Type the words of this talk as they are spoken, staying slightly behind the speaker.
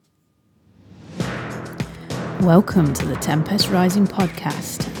Welcome to the Tempest Rising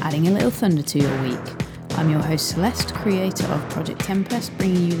podcast, adding a little thunder to your week. I'm your host Celeste, creator of Project Tempest,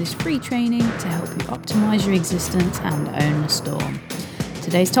 bringing you this free training to help you optimize your existence and own the storm.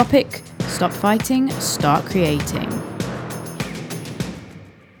 Today's topic: stop fighting, start creating.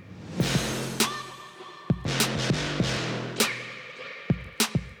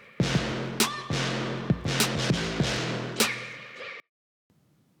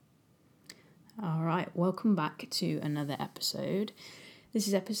 Alright, welcome back to another episode. This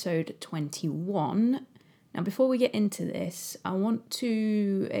is episode 21. Now, before we get into this, I want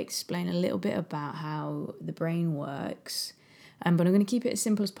to explain a little bit about how the brain works, but I'm going to keep it as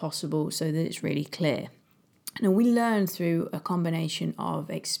simple as possible so that it's really clear. Now, we learn through a combination of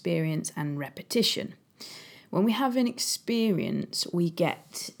experience and repetition. When we have an experience, we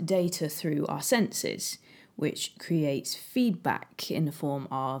get data through our senses, which creates feedback in the form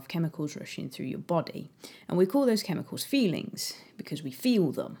of chemicals rushing through your body. And we call those chemicals feelings because we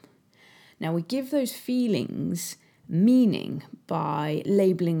feel them. Now, we give those feelings meaning by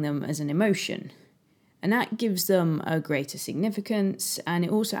labeling them as an emotion. And that gives them a greater significance, and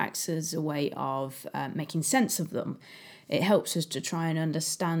it also acts as a way of making sense of them. It helps us to try and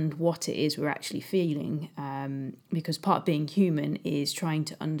understand what it is we're actually feeling, because part of being human is trying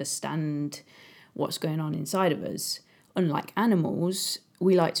to understand what's going on inside of us. Unlike animals,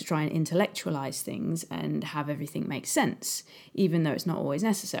 we like to try and intellectualize things and have everything make sense, even though it's not always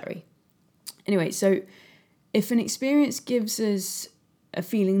necessary. Anyway, so if an experience gives us a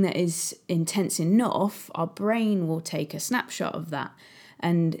feeling that is intense enough, our brain will take a snapshot of that,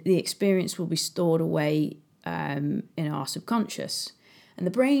 and the experience will be stored away in our subconscious. And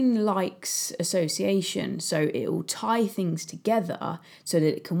the brain likes association, so it will tie things together so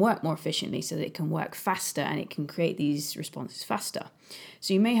that it can work more efficiently, so that it can work faster, and it can create these responses faster.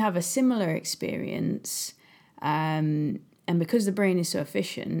 So you may have a similar experience, and because the brain is so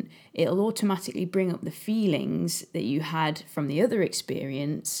efficient, it'll automatically bring up the feelings that you had from the other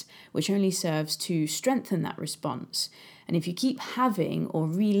experience, which only serves to strengthen that response. And if you keep having or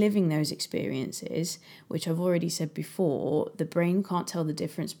reliving those experiences, which I've already said before, the brain can't tell the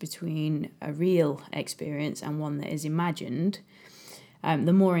difference between a real experience and one that is imagined,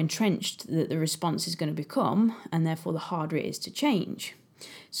 the more entrenched that the response is going to become, and therefore the harder it is to change.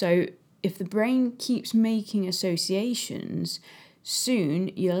 So if the brain keeps making associations, soon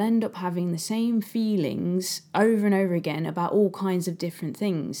you'll end up having the same feelings over and over again about all kinds of different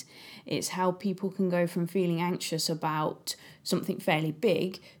things. It's how people can go from feeling anxious about something fairly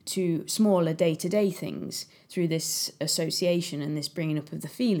big to smaller day-to-day things through this association and this bringing up of the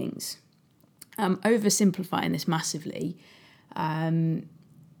feelings. I'm oversimplifying this massively,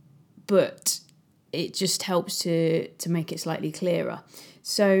 but it just helps to make it slightly clearer.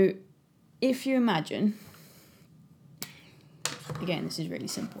 So if you imagine, again, this is really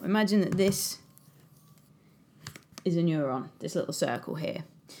simple. Imagine that this is a neuron, this little circle here.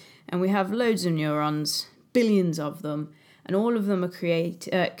 And we have loads of neurons, billions of them, and all of them are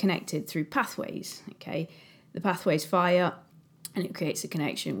connected through pathways, okay? The pathways fire, and it creates a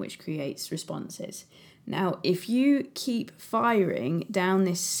connection which creates responses. Now, if you keep firing down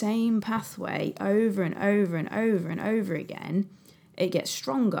this same pathway over and over and over and over again, it gets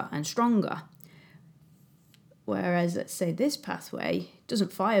stronger and stronger. Whereas, let's say this pathway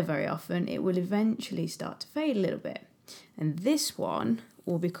doesn't fire very often, it will eventually start to fade a little bit. And this one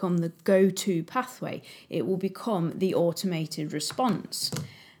will become the go-to pathway. It will become the automated response.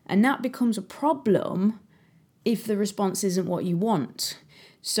 And that becomes a problem if the response isn't what you want.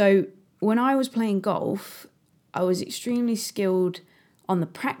 So when I was playing golf, I was extremely skilled on the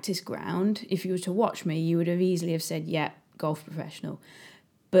practice ground. If you were to watch me, you would have easily have said, yeah, golf professional.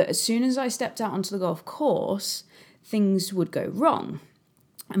 But as soon as I stepped out onto the golf course, things would go wrong.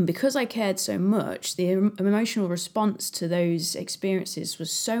 And because I cared so much, the emotional response to those experiences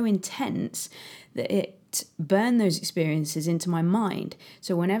was so intense that it burned those experiences into my mind.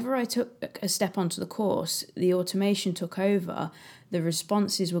 So whenever I took a step onto the course, the automation took over, the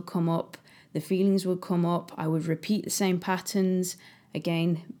responses would come up, the feelings would come up, I would repeat the same patterns,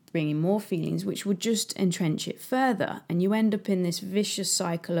 again, bringing more feelings, which would just entrench it further. And you end up in this vicious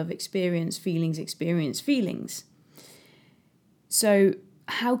cycle of experience, feelings. So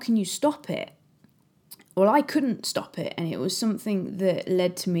how can you stop it? Well, I couldn't stop it, and it was something that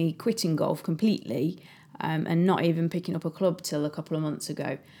led to me quitting golf completely, and not even picking up a club till a couple of months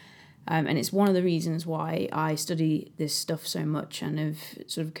ago. And it's one of the reasons why I study this stuff so much and have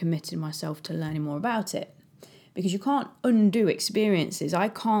sort of committed myself to learning more about it. Because you can't undo experiences. I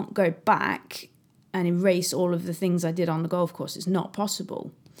can't go back and erase all of the things I did on the golf course. It's not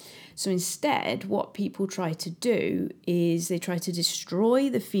possible. So instead, what people try to do is they try to destroy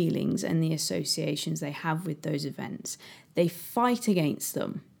the feelings and the associations they have with those events. They fight against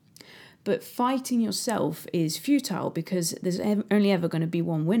them. But fighting yourself is futile because there's only ever going to be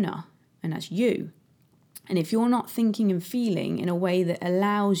one winner, and that's you. And if you're not thinking and feeling in a way that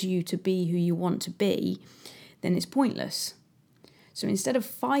allows you to be who you want to be, then it's pointless. So instead of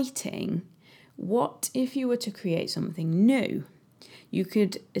fighting, what if you were to create something new? You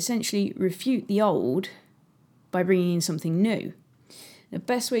could essentially refute the old by bringing in something new. The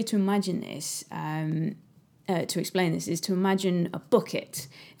best way to imagine this, to explain this, is to imagine a bucket.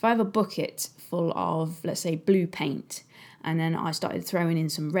 If I have a bucket full of, let's say, blue paint, and then I started throwing in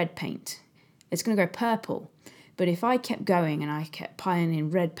some red paint, it's going to go purple. But if I kept going and I kept piling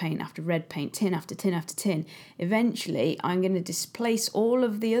in red paint after red paint, tin after tin after tin, eventually I'm going to displace all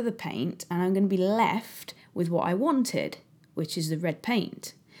of the other paint and I'm going to be left with what I wanted, which is the red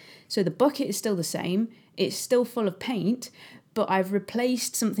paint. So the bucket is still the same, it's still full of paint, but I've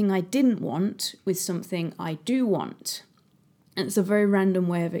replaced something I didn't want with something I do want. And it's a very random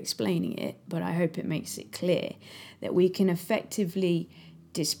way of explaining it, but I hope it makes it clear that we can effectively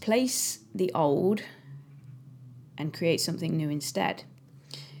displace the old and create something new instead.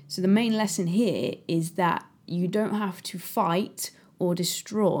 So the main lesson here is that you don't have to fight or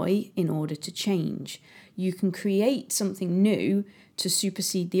destroy in order to change. You can create something new to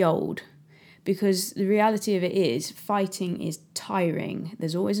supersede the old, because the reality of it is fighting is tiring.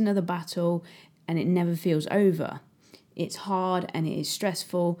 There's always another battle and it never feels over. It's hard and it is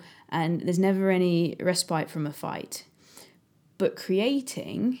stressful and there's never any respite from a fight. But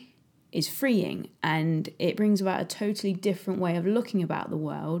creating is freeing and it brings about a totally different way of looking about the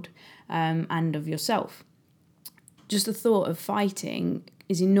world and of yourself. Just the thought of fighting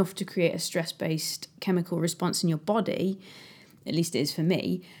is enough to create a stress-based chemical response in your body, at least it is for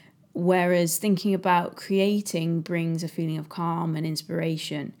me, whereas thinking about creating brings a feeling of calm and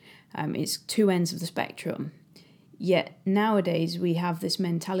inspiration. It's two ends of the spectrum. Yet nowadays we have this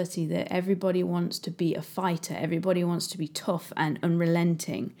mentality that everybody wants to be a fighter, everybody wants to be tough and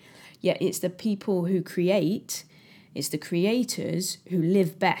unrelenting. Yet it's the people who create, it's the creators who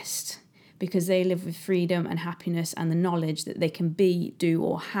live best, because they live with freedom and happiness and the knowledge that they can be, do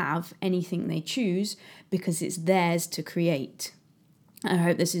or have anything they choose because it's theirs to create. I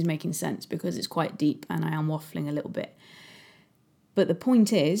hope this is making sense because it's quite deep and I am waffling a little bit. But the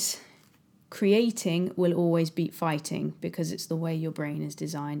point is, creating will always beat fighting because it's the way your brain is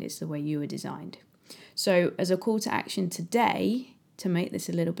designed, it's the way you are designed. So as a call to action today, to make this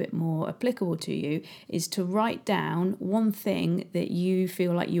a little bit more applicable to you, is to write down one thing that you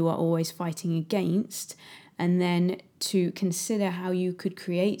feel like you are always fighting against, and then to consider how you could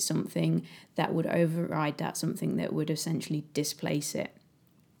create something that would override that, something that would essentially displace it.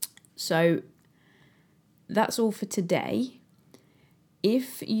 So that's all for today.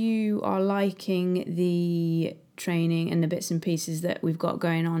 If you are liking the training and the bits and pieces that we've got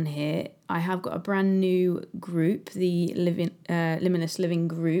going on here, I have got a brand new group, the Limitless Living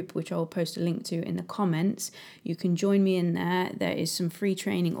group, which I'll post a link to in the comments. You can join me in there. There is some free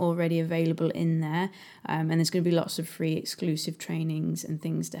training already available in there, and there's going to be lots of free exclusive trainings and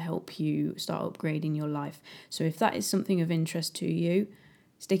things to help you start upgrading your life. So if that is something of interest to you,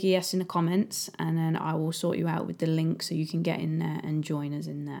 stick a yes in the comments and then I will sort you out with the link so you can get in there and join us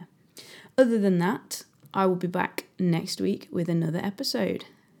in there. Other than that, I will be back next week with another episode.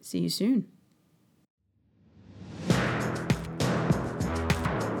 See you soon.